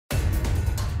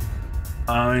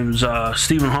My name's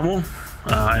Steve Hummel.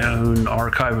 I own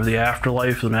Archive of the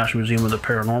Afterlife, the National Museum of the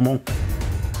Paranormal.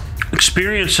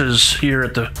 Experiences here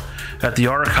at the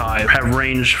archive have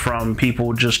ranged from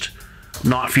people just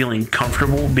not feeling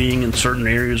comfortable being in certain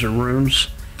areas or rooms.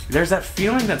 There's that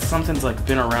feeling that something's like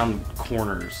been around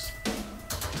corners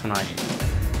tonight.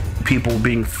 People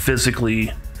being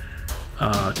physically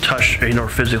touched or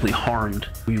physically harmed.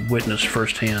 We witnessed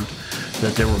firsthand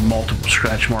that there were multiple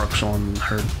scratch marks on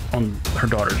her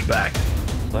daughter's back.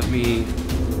 Let me...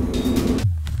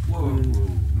 Whoa.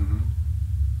 Mm-hmm.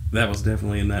 That was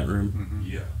definitely in that room. Mm-hmm.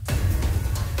 Yeah.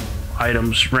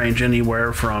 Items range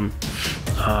anywhere from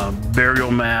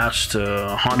burial mass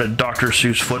to haunted Dr.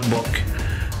 Seuss foot book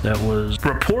that was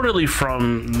reportedly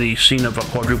from the scene of a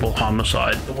quadruple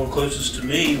homicide. The one closest to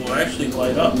me will actually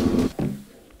light up.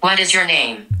 What is your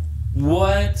name?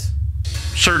 What?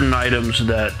 Certain items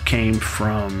that came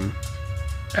from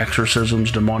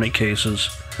exorcisms, demonic cases.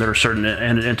 There are certain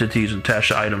entities attached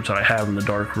to items that I have in the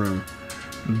dark room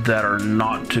that are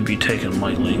not to be taken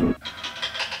lightly.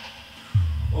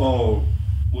 Oh,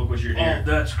 look what you're hearing. Oh,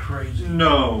 that's crazy.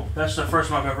 No. That's the first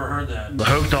time I've ever heard that. The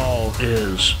Hope doll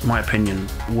is, in my opinion,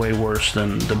 way worse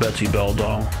than the Betsy Bell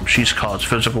doll. She's caused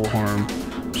physical harm,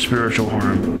 spiritual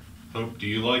harm. Hope, do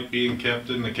you like being kept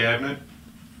in the cabinet?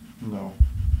 No.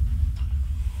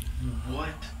 What?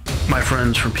 My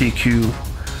friends from PQ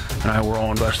and I were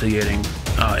all investigating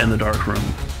in the dark room.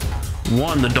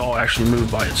 One, the doll actually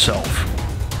moved by itself.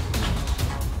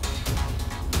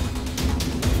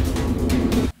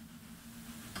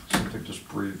 Something just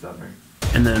breathed at me.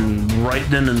 And then right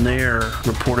then and there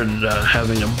reported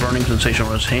having a burning sensation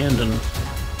on his hand, and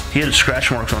he had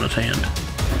scratch marks on his hand.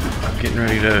 I'm getting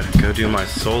ready to go do my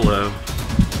solo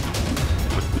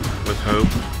with Hope.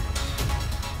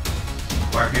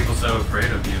 Why are people so afraid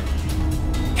of you?